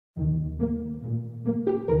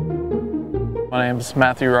My name is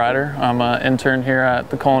Matt Ryder. I'm an intern here at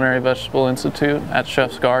the Culinary Vegetable Institute at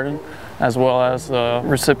Chef's Garden, as well as the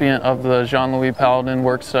recipient of the Jean-Louis Palladin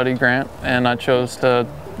Work Study Grant, and I chose to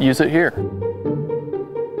use it here.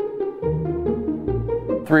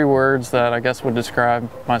 3 words that I guess would describe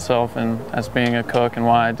myself as being a cook and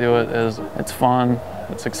why I do it is it's fun,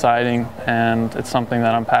 it's exciting, and it's something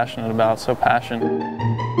that I'm passionate about, so passion.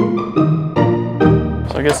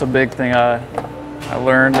 So I guess a big thing I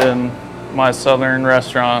learned in my southern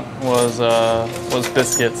restaurant was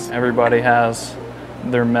biscuits. Everybody has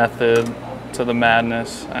their method to the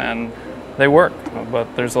madness, and they work,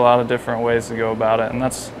 but there's a lot of different ways to go about it, and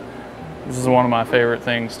this is one of my favorite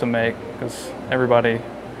things to make because everybody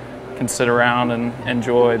can sit around and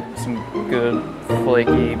enjoy some good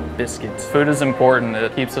flaky biscuits. Food is important.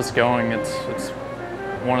 It keeps us going. It's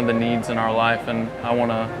one of the needs in our life, and I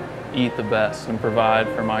want to eat the best and provide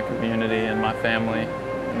for my community and my family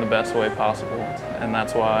in the best way possible, and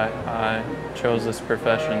that's why I chose this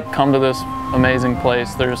profession. Come to this amazing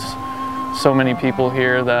place. There's so many people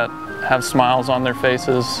here that have smiles on their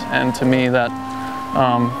faces, and to me that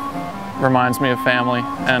reminds me of family,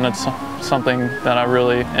 and it's something that I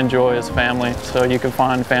really enjoy as family, so you can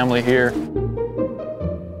find family here.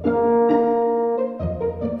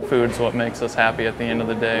 Food's what makes us happy at the end of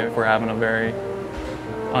the day. If we're having a very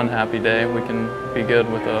unhappy day, we can be good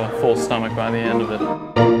with a full stomach by the end of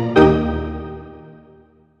it.